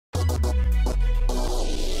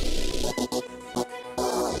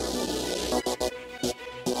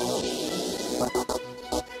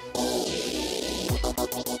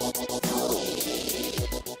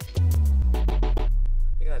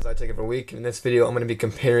week. In this video, I'm going to be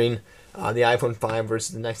comparing the iPhone 5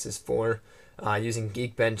 versus the Nexus 4 using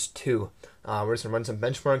Geekbench 2. We're just going to run some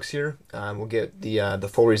benchmarks here. We'll get the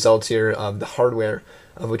full results here of the hardware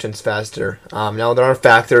of which one's faster. Now, there are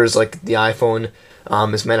factors like the iPhone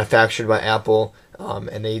is manufactured by Apple,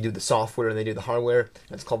 and they do the software and they do the hardware.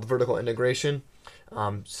 That's called vertical integration.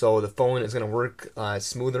 So the phone is going to work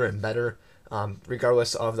smoother and better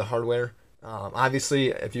regardless of the hardware. Obviously,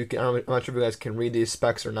 if you can, I'm not sure if you guys can read these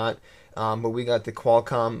specs or not, but we got the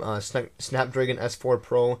Qualcomm Snapdragon S4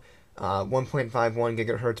 Pro 1.51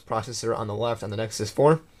 gigahertz processor on the left on the Nexus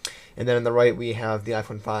 4, and then on the right we have the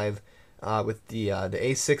iPhone 5 with the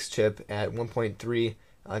A6 chip at 1.3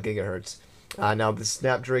 gigahertz. Now the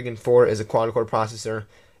Snapdragon 4 is a quad-core processor,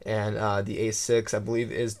 and the A6 I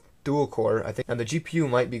believe is dual core. I think now the GPU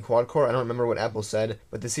might be quad core. I don't remember what Apple said,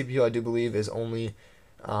 but the CPU I do believe is only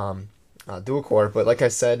dual core. But like I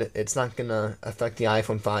said, it's not gonna affect the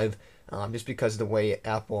iPhone 5 just because of the way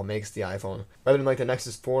Apple makes the iPhone. Rather than like the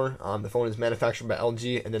Nexus 4, the phone is manufactured by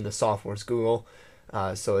LG, and then the software is Google.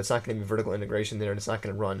 So it's not going to be vertical integration there, and it's not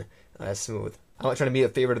going to run as smooth. I'm not trying to be a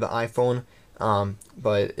favorite of the iPhone,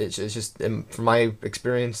 but it's just, from my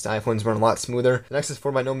experience, the iPhones run a lot smoother. The Nexus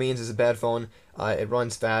 4 by no means is a bad phone. It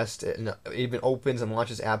runs fast, it even opens and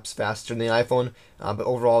launches apps faster than the iPhone, but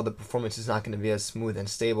overall the performance is not going to be as smooth and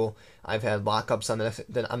stable. I've had lockups on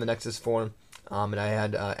the Nexus 4, and I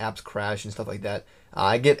had apps crash and stuff like that.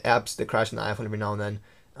 I get apps that crash on the iPhone every now and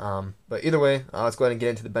then, but either way, let's go ahead and get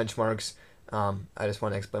into the benchmarks. I just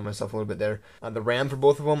want to explain myself a little bit there. The RAM for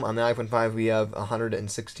both of them, on the iPhone 5 we have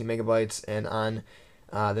 160 megabytes, and on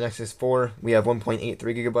the Nexus 4 we have 1.83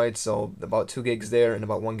 gigabytes, so about 2 gigs there and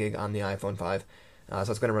about 1 gig on the iPhone 5. So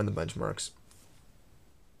it's going to run the benchmarks.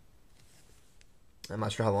 I'm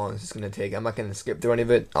not sure how long this is going to take. I'm not going to skip through any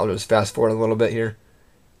of it. I'll just fast forward a little bit here.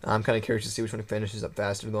 I'm kind of curious to see which one finishes up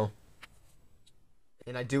faster though.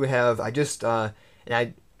 And I do have,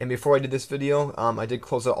 and before I did this video, I did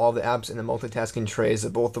close out all the apps in the multitasking trays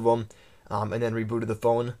of both of them, and then rebooted the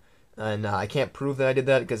phone. And I can't prove that I did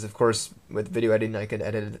that because, of course, with video editing, I could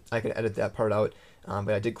edit that part out.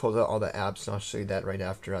 But I did close out all the apps, and I'll show you that right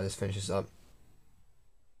after this finishes up.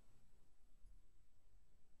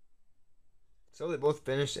 So they both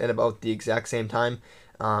finished at about the exact same time.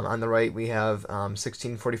 On the right we have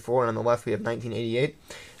 1644, and on the left we have 1988.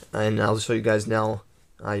 And I'll show you guys now.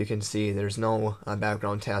 You can see there's no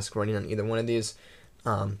background task running on either one of these.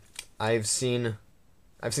 I've seen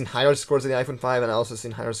higher scores of the iPhone 5, and I also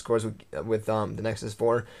seen higher scores with the Nexus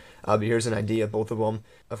 4. But here's an idea of both of them.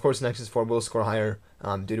 Of course, Nexus 4 will score higher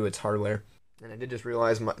due to its hardware. And I did just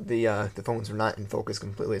realize the phones are not in focus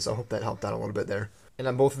completely, so I hope that helped out a little bit there. And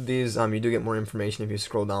on both of these, you do get more information if you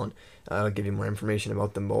scroll down. It'll give you more information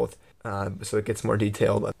about them both, so it gets more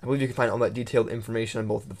detailed. I believe you can find all that detailed information on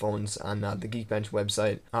both of the phones on the Geekbench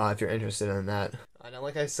website if you're interested in that. Now,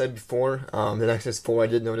 like I said before, the Nexus 4 I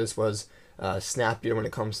did notice was snappier when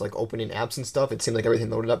it comes to like opening apps and stuff. It seemed like everything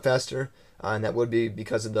loaded up faster, and that would be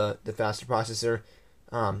because of the faster processor.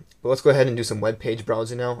 But let's go ahead and do some web page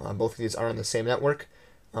browsing now. Both of these are on the same network.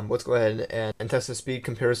 Let's go ahead and test the speed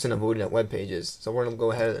comparison of loading at web pages. So we're going to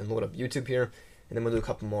go ahead and load up YouTube here, and then we'll do a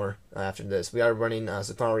couple more after this. We are running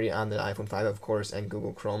Safari on the iPhone 5, of course, and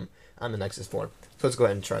Google Chrome on the Nexus 4. So let's go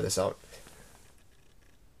ahead and try this out.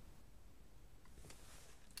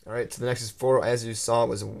 Alright, so the Nexus 4, as you saw,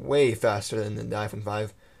 was way faster than the iPhone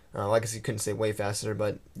 5. I guess you couldn't say way faster,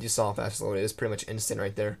 but you saw how fast it loaded. It's pretty much instant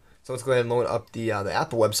right there. So let's go ahead and load up the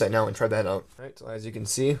Apple website now and try that out. Alright, so as you can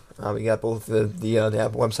see, we got both the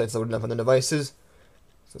Apple websites loaded up on the devices.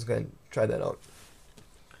 So let's go ahead and try that out.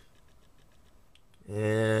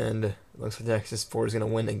 And it looks like the Nexus 4 is going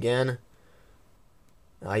to win again.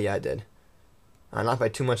 Yeah, it did. Not by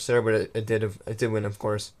too much there, but it did win, of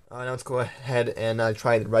course. Now let's go ahead and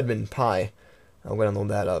try the Redmond Pi. I'm going to load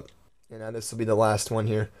that up. And this will be the last one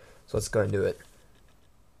here. So let's go ahead and do it.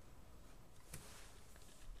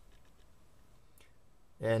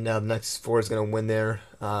 And the Nexus 4 is going to win there,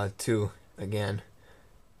 too, again.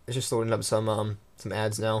 It's just loading up some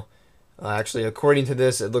ads now. Actually, according to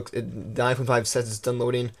this, the iPhone 5 says it's done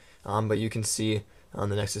loading, but you can see on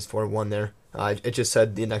the Nexus 4 won there. It just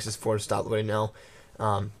said the Nexus 4 stopped loading now,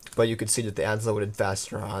 but you could see that the ads loaded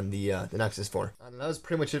faster on the Nexus 4. And that was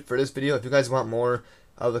pretty much it for this video. If you guys want more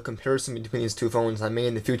of a comparison between these two phones, I may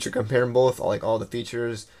in the future compare them both, like all the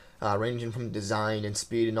features, ranging from design and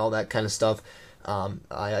speed and all that kind of stuff.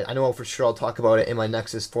 I know for sure I'll talk about it in my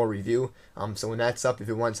Nexus 4 review. So when that's up, if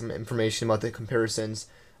you want some information about the comparisons,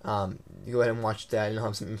 you go ahead and watch that, and I'll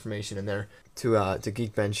have some information in there to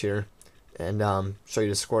Geekbench here. and show you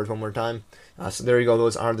the scores one more time. So there you go.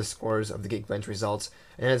 Those are the scores of the Geekbench results.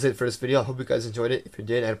 And that's it for this video. I hope you guys enjoyed it. If you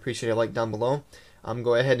did, I'd appreciate a like down below.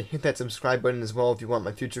 Go ahead and hit that subscribe button as well if you want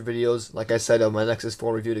my future videos. Like I said, of my Nexus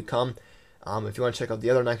 4 review to come. If you want to check out the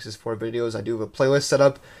other Nexus 4 videos, I do have a playlist set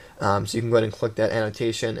up. So you can go ahead and click that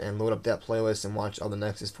annotation and load up that playlist and watch all the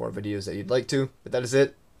Nexus 4 videos that you'd like to. But that is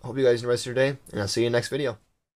it. Hope you guys enjoy the rest of your day, and I'll see you in the next video.